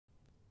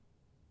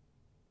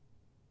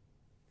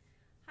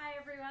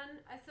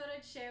everyone. I thought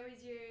I'd share with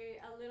you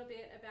a little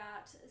bit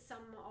about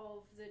some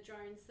of the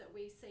drones that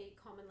we see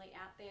commonly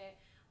out there,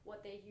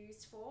 what they're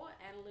used for,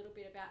 and a little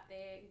bit about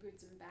their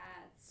goods and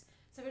bads.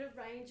 So we've got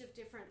a range of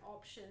different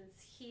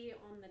options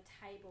here on the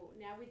table.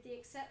 Now, with the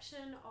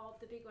exception of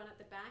the big one at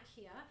the back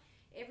here,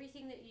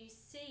 everything that you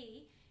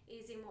see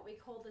is in what we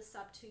call the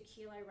sub 2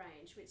 kilo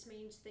range, which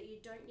means that you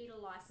don't need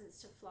a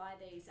license to fly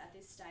these at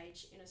this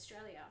stage in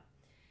Australia.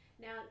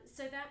 Now,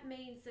 so that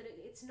means that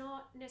it's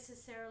not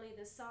necessarily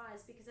the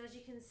size, because as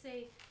you can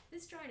see,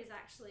 this drone is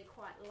actually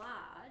quite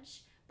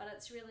large, but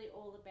it's really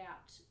all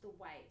about the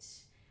weight.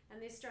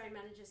 And this drone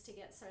manages to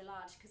get so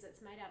large because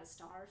it's made out of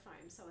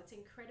styrofoam, so it's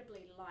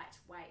incredibly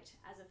lightweight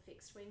as a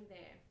fixed wing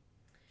there.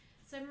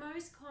 So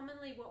most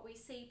commonly what we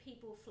see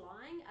people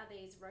flying are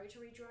these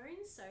rotary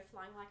drones, so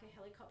flying like a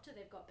helicopter.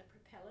 They've got the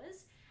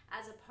propellers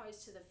as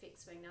opposed to the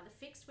fixed wing. Now the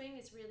fixed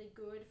wing is really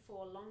good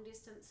for long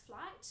distance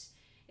flight.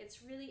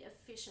 It's really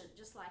efficient,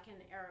 just like an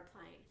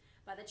aeroplane,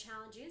 but the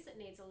challenge is it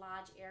needs a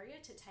large area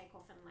to take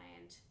off and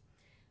land.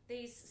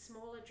 These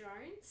smaller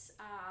drones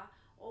are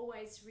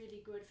always really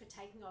good for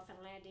taking off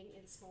and landing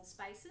in small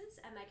spaces,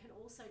 and they can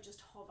also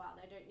just hover.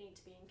 They don't need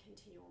to be in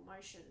continual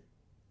motion.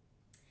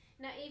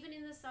 Now, even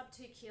in the sub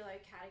 2 kilo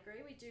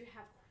category, we do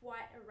have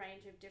quite a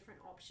range of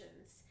different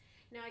options.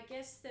 Now, I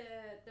guess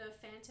the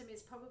Phantom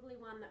is probably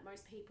one that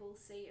most people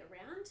see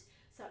around.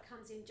 So it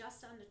comes in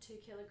just under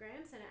 2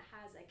 kilograms and it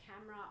has a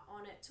camera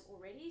on it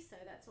already. So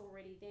that's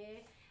already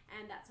there,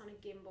 and that's on a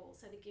gimbal.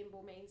 So the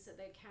gimbal means that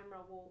the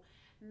camera will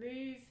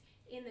move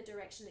in the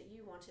direction that you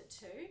want it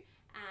to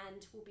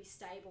and will be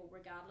stable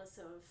regardless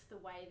of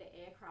the way the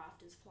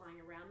aircraft is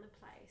flying around the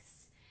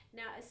place.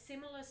 Now, a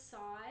similar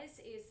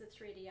size is the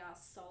 3DR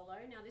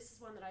Solo. Now, this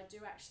is one that I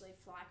do actually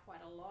fly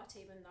quite a lot,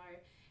 even though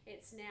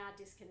it's now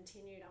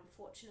discontinued,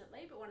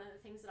 unfortunately. But one of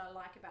the things that I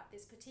like about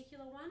this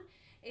particular one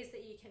is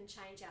that you can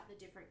change out the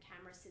different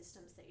camera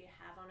systems that you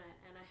have on it.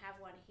 And I have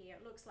one here.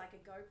 It looks like a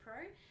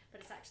GoPro,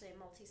 but it's actually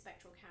a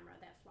multispectral camera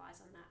that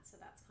flies on that,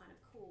 so that's kind of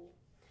cool.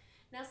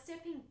 Now,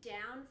 stepping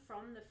down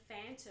from the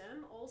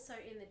Phantom, also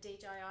in the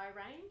DJI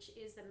range,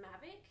 is the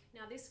Mavic.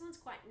 Now, this one's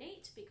quite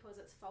neat because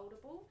it's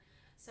foldable.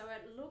 So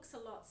it looks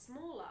a lot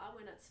smaller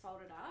when it's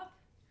folded up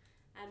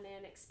and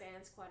then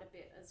expands quite a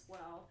bit as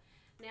well.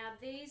 Now,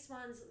 these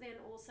ones then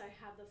also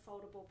have the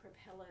foldable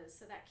propellers,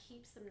 so that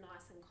keeps them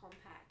nice and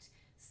compact,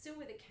 still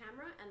with a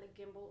camera and the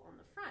gimbal on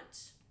the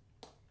front.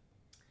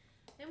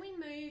 Then we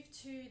move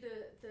to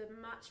the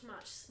much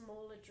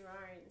smaller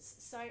drones.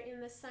 So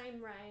in the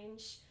same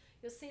range,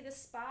 you'll see the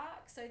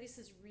Spark. So this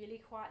is really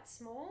quite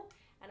small,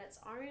 and it's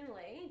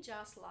only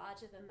just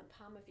larger than the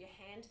palm of your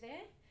hand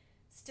there.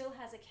 Still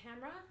has a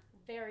camera,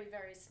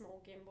 very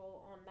small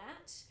gimbal on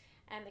that,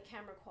 and the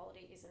camera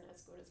quality isn't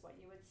as good as what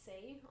you would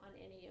see on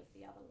any of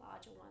the other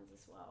larger ones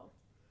as well.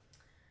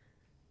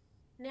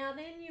 Now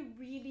then you're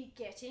really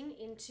getting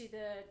into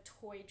the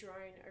toy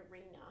drone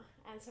arena,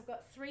 and so I've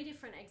got 3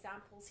 different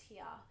examples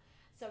here.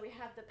 So we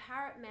have the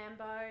Parrot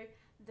Mambo,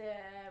 the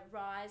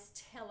Rise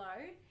Tello,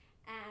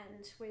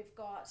 and we've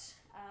got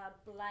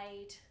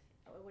Blade,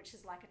 which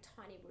is like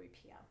a tiny whoop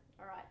here.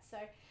 All right, so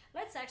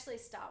let's actually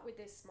start with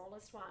this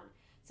smallest one.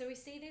 So we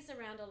see these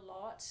around a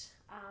lot.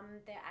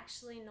 They're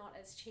actually not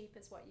as cheap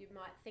as what you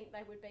might think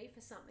they would be for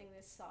something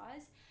this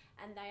size,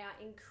 and they are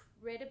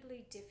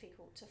incredibly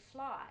difficult to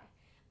fly.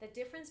 The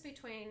difference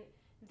between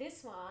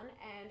this one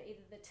and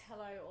either the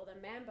Tello or the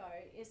Mambo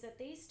is that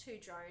these 2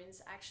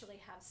 drones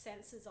actually have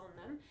sensors on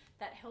them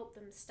that help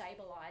them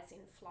stabilize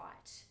in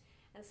flight.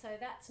 And so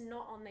that's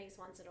not on these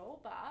ones at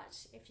all, but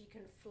if you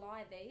can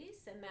fly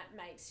these, then that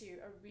makes you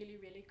a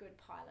really good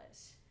pilot.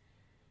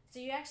 So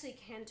you actually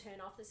can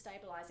turn off the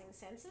stabilizing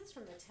sensors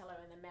from the Tello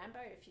and the Mambo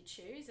if you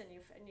choose, and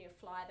you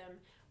fly them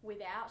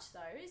without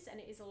those, and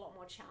it is a lot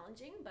more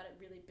challenging, but it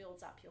really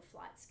builds up your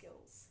flight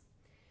skills.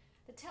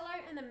 The Tello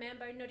and the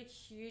Mambo, not a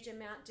huge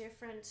amount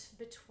different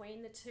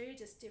between the 2,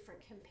 just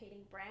different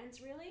competing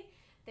brands really.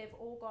 They've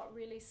all got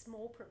really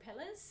small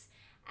propellers,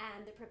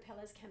 and the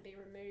propellers can be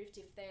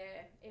removed if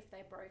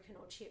they're broken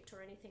or chipped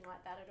or anything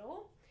like that at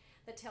all.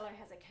 The Tello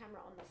has a camera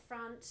on the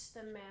front,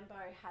 the Mambo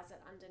has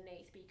it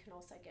underneath, but you can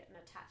also get an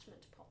attachment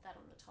to pop that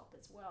on the top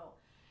as well.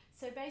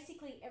 So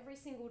basically every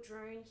single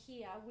drone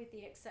here, with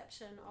the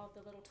exception of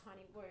the little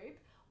tiny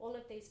Whoop, all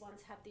of these ones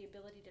have the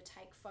ability to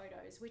take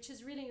photos, which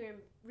is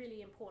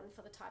really important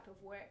for the type of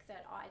work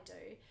that I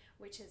do,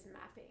 which is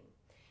mapping.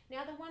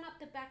 Now the one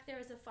up the back there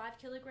is a 5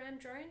 kilogram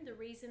drone. The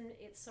reason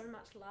it's so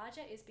much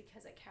larger is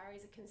because it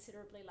carries a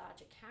considerably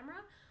larger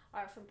camera.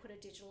 I often put a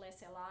digital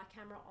SLR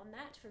camera on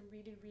that for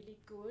really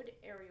good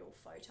aerial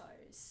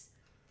photos.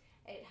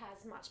 It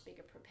has much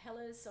bigger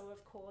propellers, so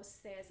of course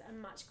there's a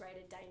much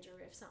greater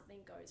danger if something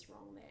goes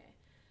wrong there.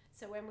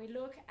 So when we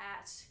look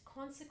at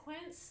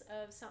consequence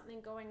of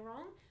something going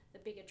wrong, the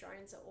bigger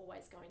drones are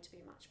always going to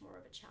be much more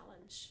of a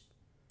challenge.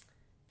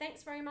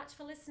 Thanks very much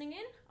for listening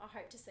in. I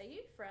hope to see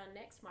you for our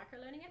next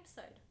microlearning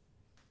episode.